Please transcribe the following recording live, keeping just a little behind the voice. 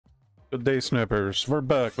Good day, snipers. We're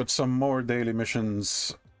back with some more daily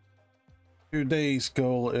missions. Today's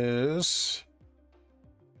goal is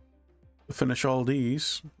to finish all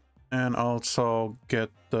these and also get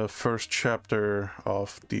the first chapter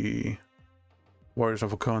of the Warriors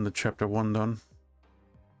of Wakanda chapter 1 done.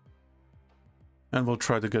 And we'll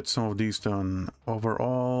try to get some of these done.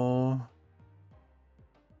 Overall,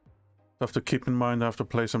 have to keep in mind I have to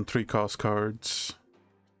play some 3-cost cards.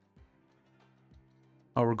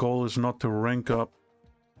 Our goal is not to rank up,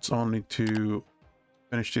 it's only to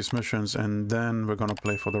finish these missions and then we're gonna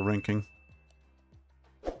play for the ranking.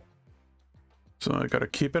 So I gotta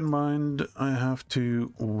keep in mind I have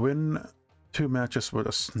to win 2 matches with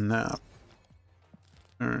a snap.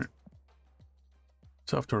 Alright.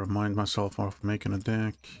 So I have to remind myself of making a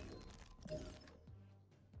deck.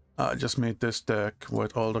 I just made this deck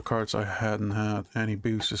with all the cards I hadn't had any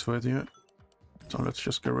boosters with yet. So let's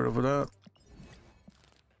just get rid of that.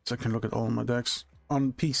 So I can look at all my decks.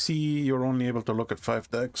 On PC, you're only able to look at 5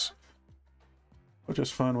 decks, which is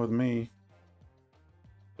fine with me.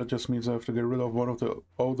 That just means I have to get rid of one of the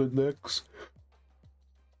older decks.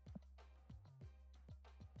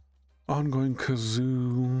 Ongoing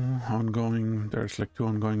Kazoo, ongoing, there's like 2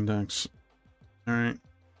 ongoing decks. Alright,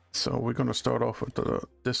 so we're gonna start off with the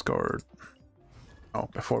discard. Oh,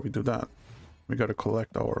 before we do that, we gotta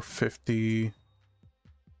collect our 50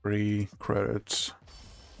 free credits.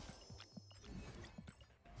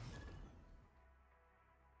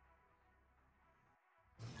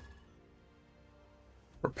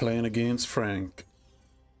 We're playing against Frank.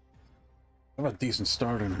 I have a decent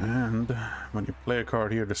start in hand. When you play a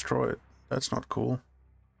card here, destroy it. That's not cool.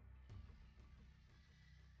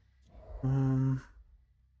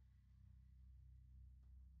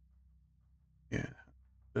 Yeah,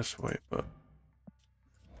 this way, but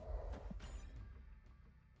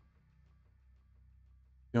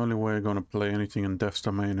the only way I'm gonna play anything in Death's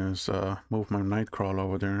Domain is move my Nightcrawler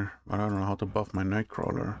over there. But I don't know how to buff my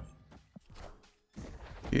Nightcrawler.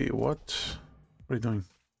 Hey, what? What are you doing?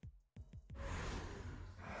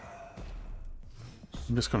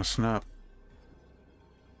 I'm just gonna snap.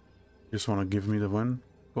 You just wanna give me the win?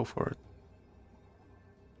 Go for it.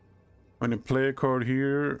 When you play a card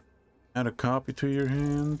here, add a copy to your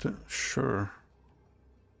hand, sure.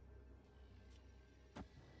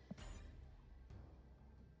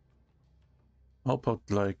 I'll put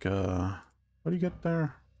like, what do you get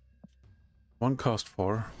there? 1 cost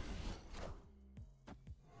 4.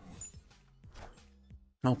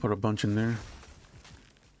 I'll put a bunch in there.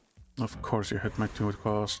 Of course you hit my 2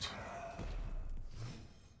 cost.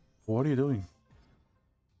 What are you doing?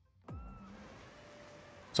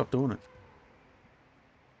 Stop doing it.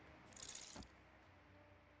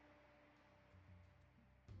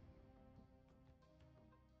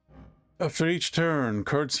 After each turn,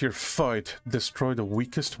 cards here fight. Destroy the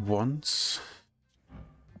weakest ones.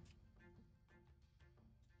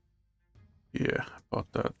 Yeah,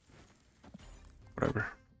 about that. Whatever.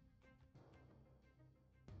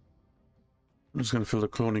 I'm just gonna fill the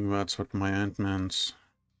cloning mats with my Ant-Mans.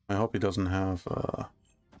 I hope he doesn't have,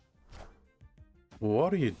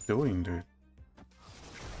 What are you doing, dude?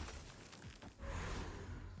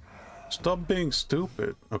 Stop being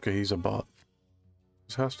stupid. Okay, he's a bot.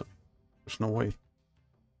 This has to... There's no way.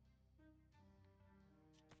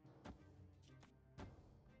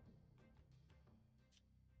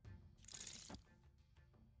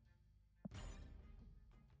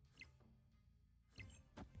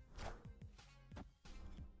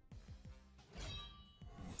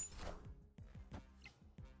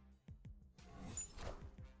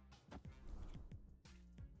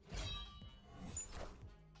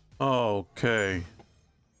 Okay.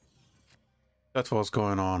 That's what's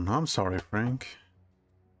going on. I'm sorry, Frank.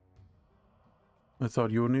 I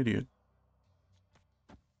thought you were an idiot.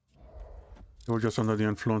 You were just under the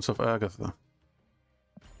influence of Agatha.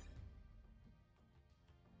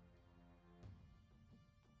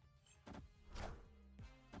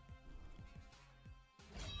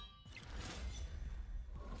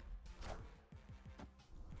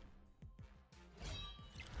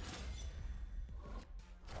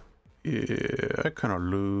 Yeah, I kind of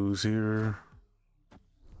lose here.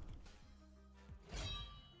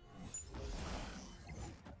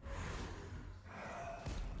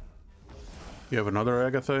 You have another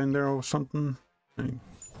Agatha in there or something?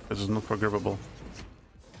 This is not forgivable.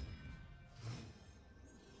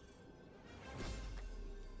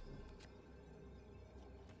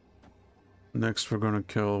 Next we're gonna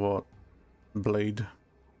kill what? Blade.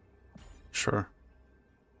 Sure.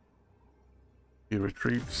 He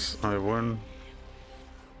retreats, I win.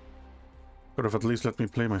 Could have at least let me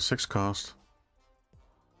play my 6 cost.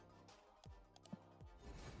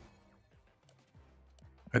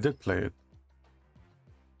 I did play it.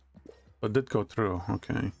 But did go through,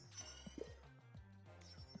 okay.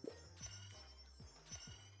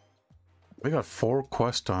 We got 4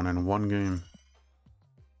 quests done in one game.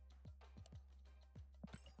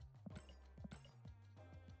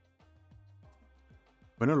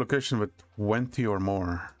 Win a location with 20 or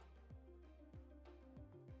more.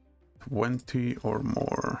 20 or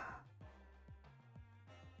more.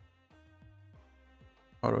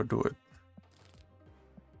 How do I do it?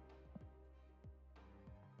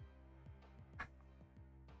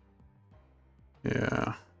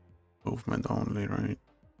 Yeah. Movement only, right?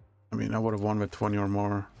 I mean, I would have won with 20 or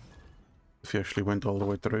more if you actually went all the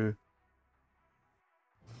way through.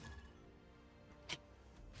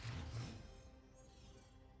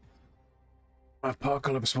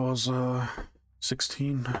 Apocalypse was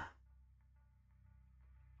 16.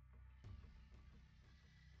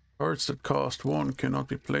 Cards that cost 1 cannot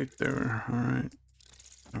be played there. Alright.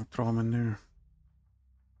 I'll throw them in there.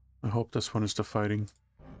 I hope this one is the fighting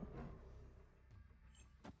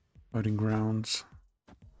grounds.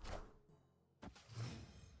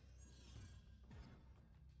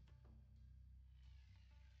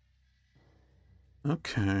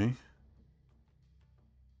 Okay.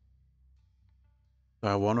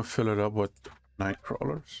 I want to fill it up with night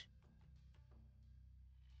crawlers.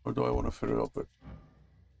 Or do I want to fill it up with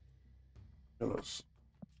killers?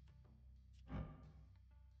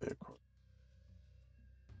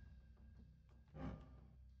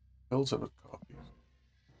 Fills it with copies.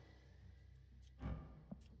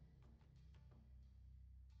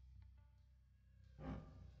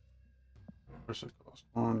 First it costs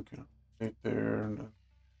 1, can right there, and then...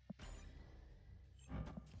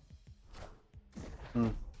 I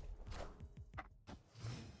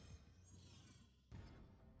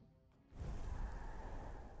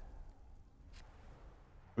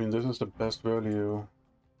mean, this is the best value.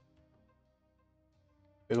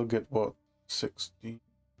 It'll get what? 60. I'm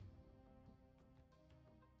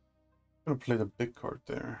gonna play the big card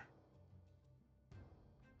there.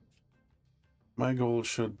 My goal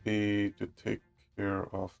should be to take care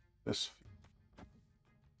of this.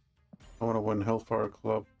 I want to win Hellfire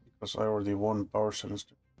Club because I already won Power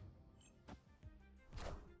Sinister.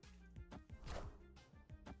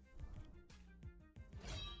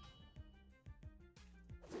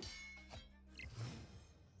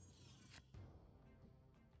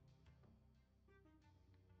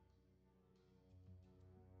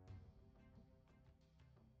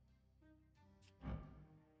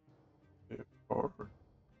 Forward.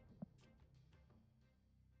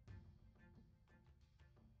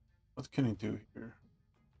 What can he do here?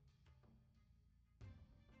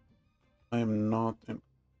 I am not in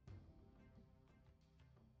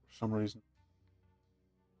for some reason.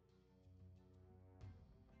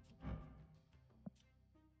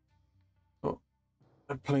 Oh,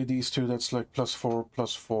 I play these two. That's like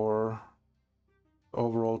 +4,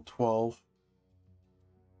 overall 12.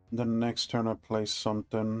 And then next turn I play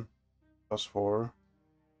something +4,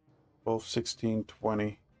 12, 16,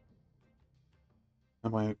 20.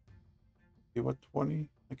 Am I give what 20?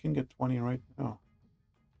 I can get 20 right now.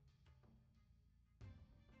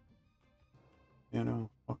 You know,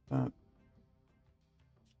 fuck that.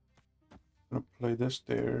 I'm gonna play this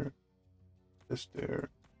there,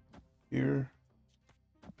 here.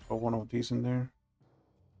 Put one of these in there.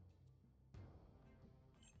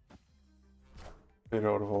 Play it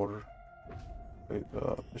out of order. Play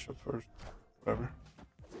the bishop first. Whatever.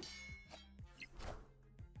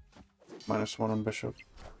 -1 on bishop.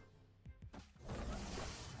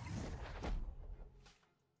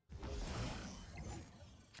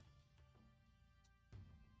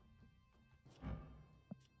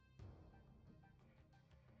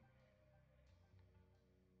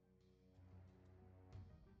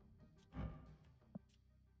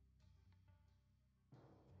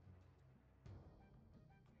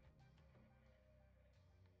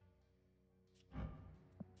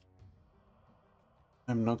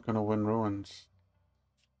 I'm not gonna win ruins.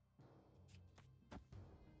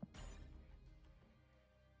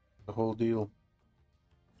 The whole deal.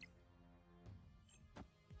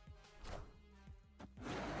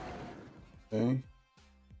 Okay.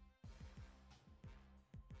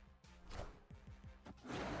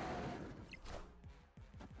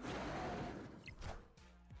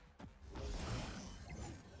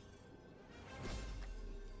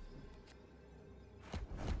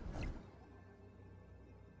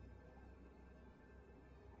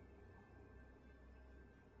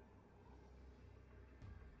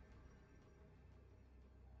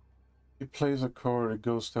 He plays a card, it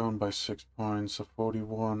goes down by 6 points, so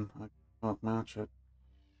 41. I cannot match it.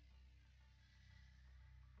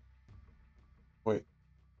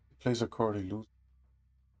 Plays a card, he loses.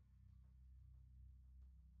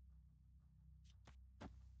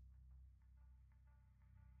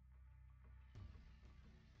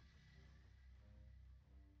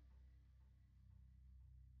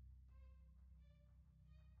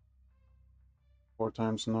 Four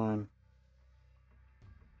times 9.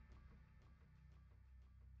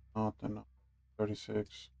 Not enough.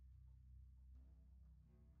 36.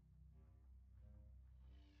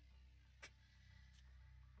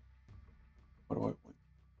 What do I win?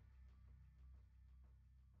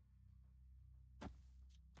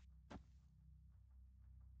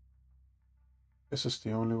 This is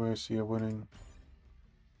the only way I see a winning.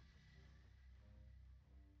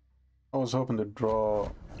 I was hoping to draw.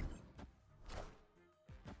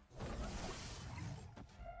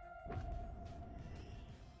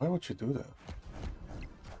 Why would you do that?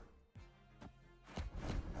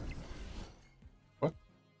 What?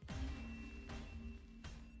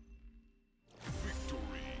 Victory.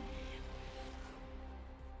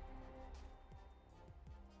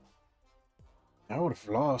 I would have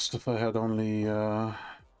lost if I had only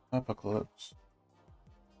Apocalypse.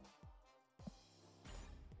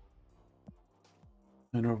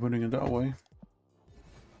 And we're winning it that way.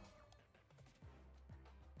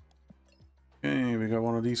 Okay, we got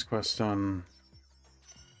one of these quests done.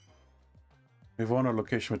 We've won a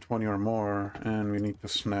location with 20 or more, and we need to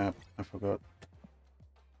snap. I forgot.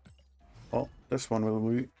 Oh, this one will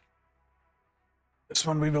be. This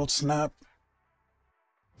one we will snap.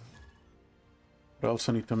 But I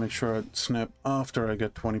also need to make sure I snap after I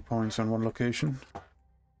get 20 points on one location.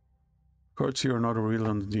 Cards here are not real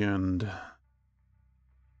at the end.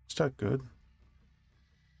 Is that good?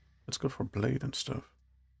 Let's go for blade and stuff.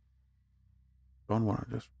 Don't want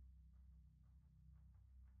to just.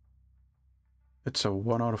 It's a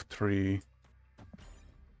 1 out of 3.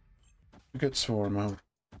 You get swarm out.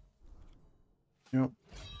 Yep.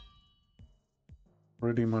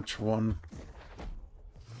 Pretty much 1.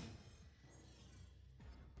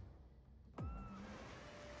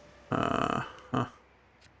 Huh.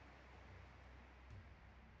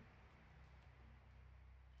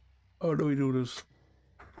 How do we do this?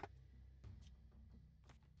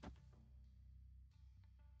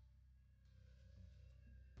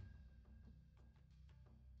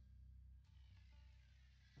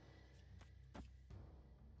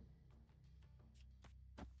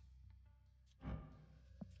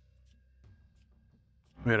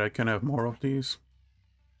 Wait, I can have more of these?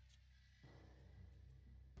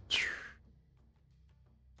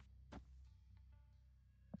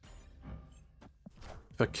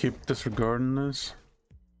 If I keep disregarding this,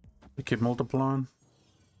 I keep multiplying.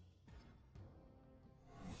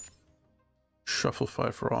 Shuffle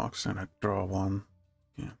 5 rocks and I draw 1.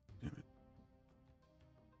 Yeah, damn it.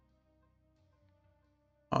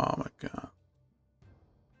 Oh my god.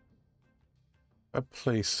 If I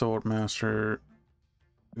play Swordmaster,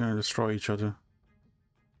 we're gonna destroy each other.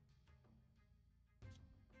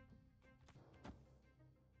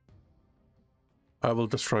 I will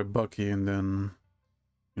destroy Bucky and then,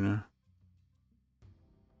 you know,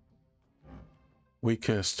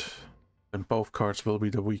 weakest. And both cards will be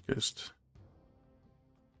the weakest.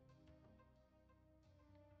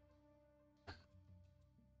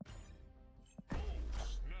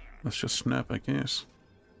 Let's just snap, I guess.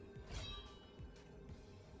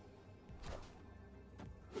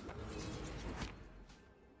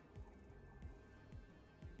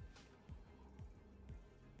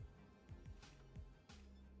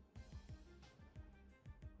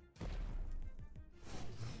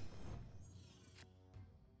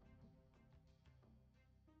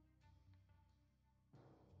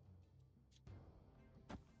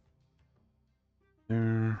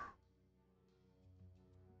 There.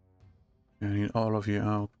 I need all of you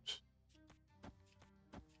out.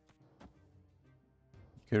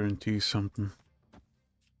 Guarantee something.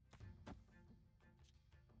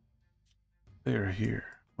 They're here.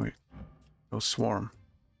 Wait. Go swarm.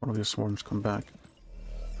 One of your swarms come back.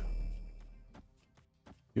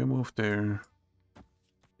 You move there.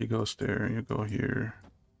 He goes there. You go here.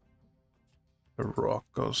 The rock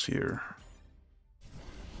goes here.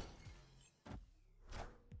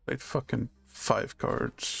 Played fucking 5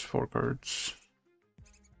 cards, 4 cards.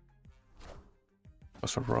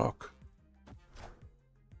 Plus a rock.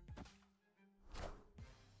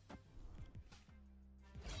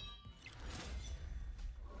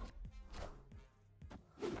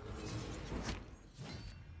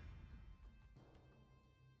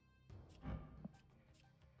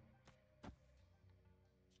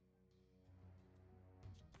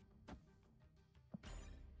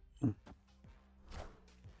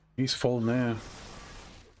 He's full now.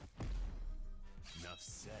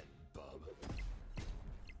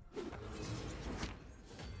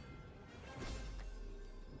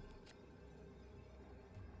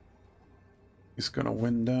 He's gonna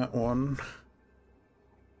win that one.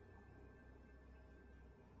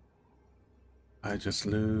 I just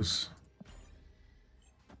lose.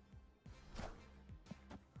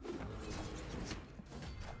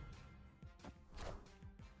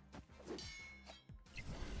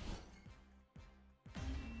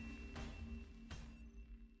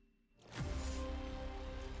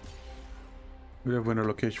 We have winner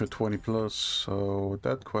location with 20 plus, so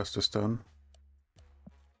that quest is done.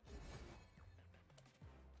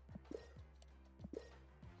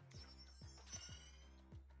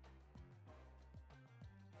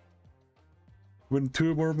 Win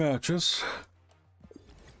 2 more matches.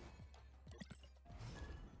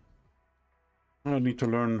 I need to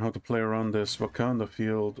learn how to play around this Wakanda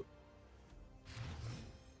field.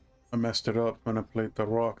 I messed it up when I played the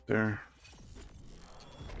rock there.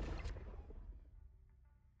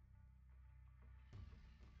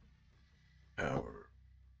 Power.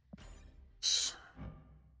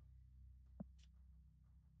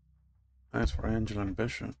 Nice for Angela and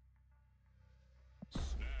Bishop.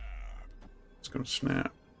 It's gonna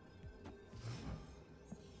snap.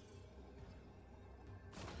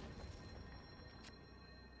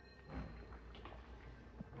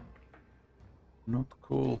 Not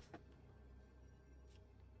cool.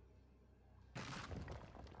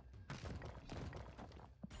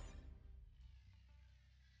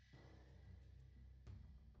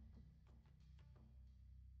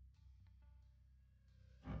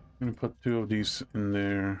 I'm gonna put 2 of these in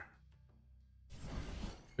there.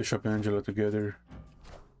 Bishop Angela together.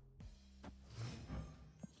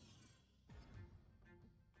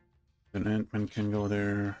 Then Ant-Man can go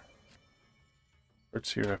there.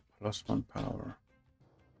 Let's here have +1 power.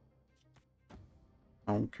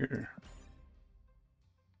 I don't care.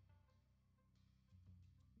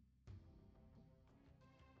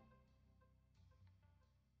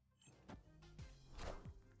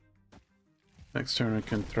 Next turn I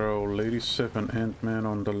can throw Lady Sif and Ant-Man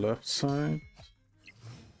on the left side.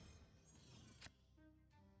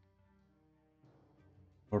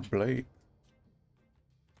 Or Blade.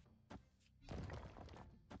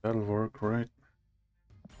 That'll work, right?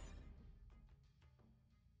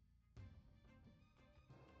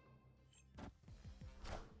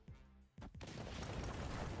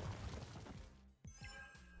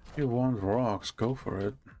 If you want rocks, go for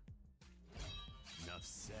it. Enough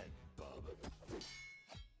said, bub.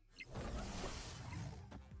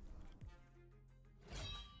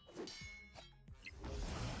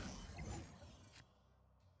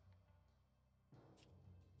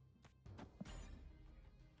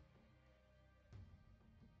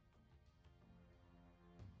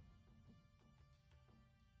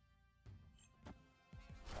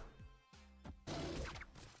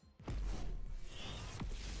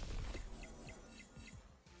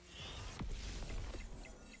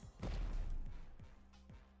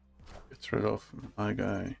 Get rid of my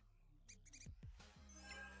guy.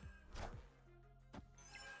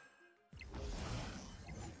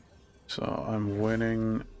 So I'm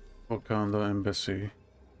winning Wakanda Embassy.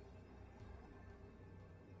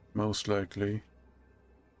 Most likely.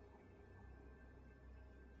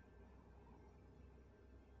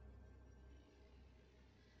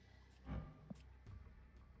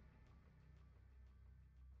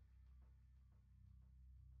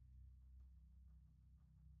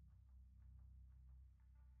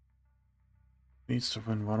 Needs to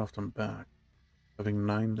win one of them back. Having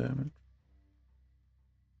 9 damage.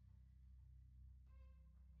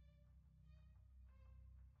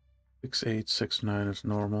 6-8, 6-9 is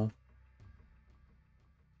normal.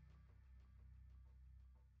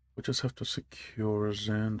 We just have to secure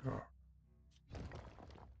Xandar.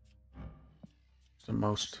 It's the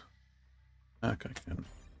most back I can.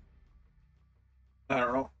 I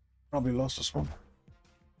don't know. Probably lost this one.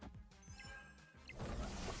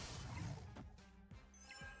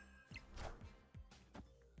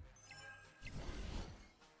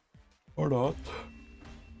 Or not.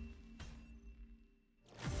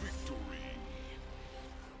 Victory.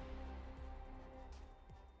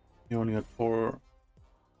 He only had 4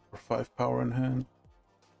 or 5 power in hand.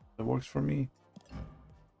 That works for me.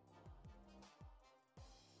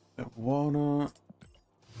 I want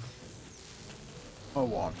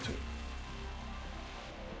to.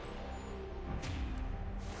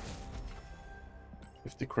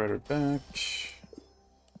 $50 credit back.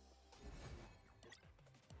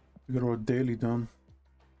 We got our daily done.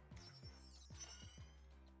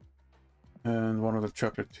 And one of the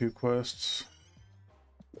chapter 2 quests.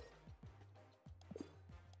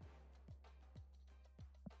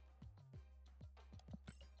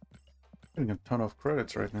 Getting a ton of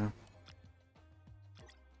credits right now.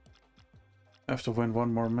 Have to win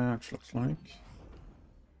one more match, looks like.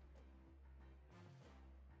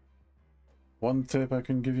 One tip I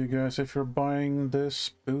can give you guys, if you're buying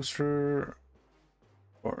this booster,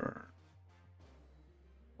 or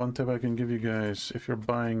one tip I can give you guys, if you're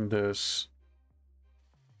buying this,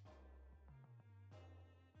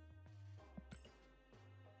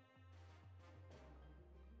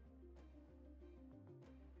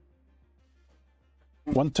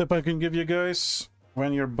 one tip I can give you guys,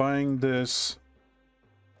 when you're buying this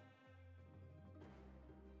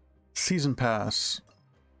season pass,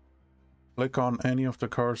 click on any of the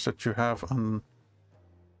cards that you have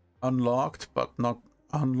unlocked, but not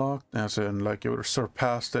unlocked, as in like you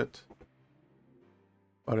surpassed it,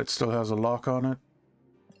 but it still has a lock on it.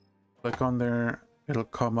 Click on there, it'll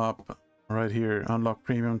come up right here, unlock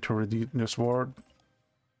premium to redeem this reward.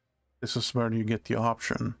 This is where you get the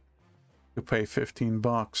option to pay 15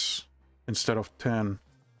 bucks instead of 10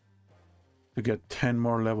 to get 10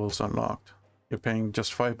 more levels unlocked. You're paying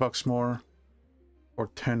just 5 bucks more or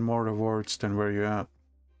 10 more rewards than where you're at.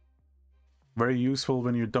 Very useful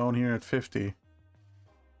when you're down here at 50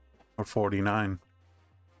 or 49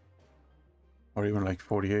 or even like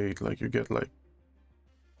 48. Like you get like a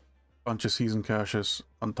bunch of season caches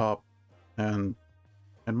on top, and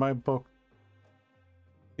in my book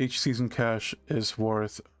each season cache is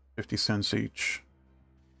worth 50 cents each.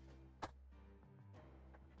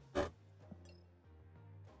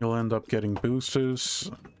 You'll end up getting boosters.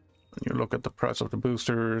 When you look at the price of the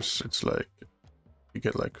boosters, it's like you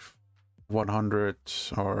get like 100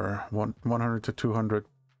 or 100 to 200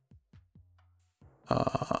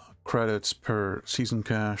 credits per season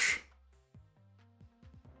cache,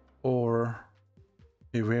 or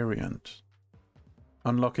a variant.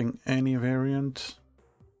 Unlocking any variant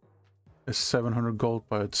is 700 gold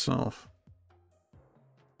by itself,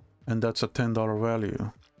 and that's a $10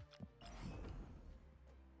 value.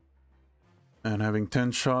 And having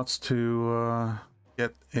 10 shots to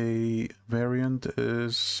get a variant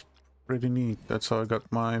is pretty neat. That's how I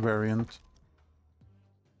got my variant.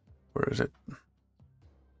 Where is it?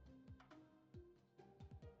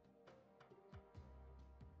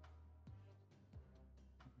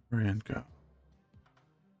 Variant go.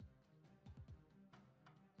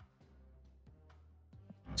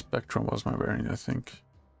 Spectrum was my variant, I think.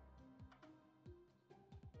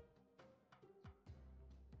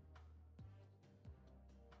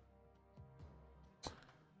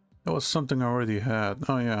 That was something I already had.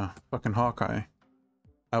 Oh yeah, fucking Hawkeye.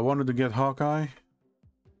 I wanted to get Hawkeye,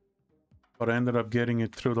 but I ended up getting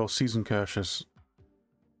it through those season caches.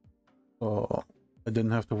 So I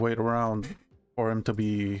didn't have to wait around for him to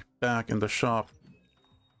be back in the shop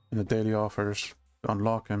in the daily offers to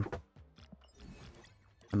unlock him.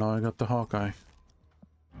 And now I got the Hawkeye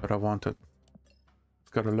that I wanted.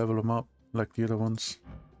 It's gotta level him up like the other ones.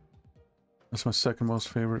 That's my second most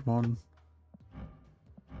favorite one.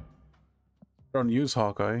 I don't use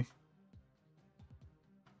Hawkeye,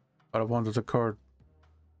 but I wanted the card.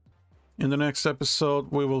 In the next episode,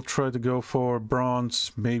 we will try to go for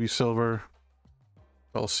bronze, maybe silver.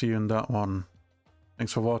 I'll see you in that one.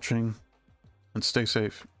 Thanks for watching, and stay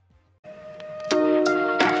safe.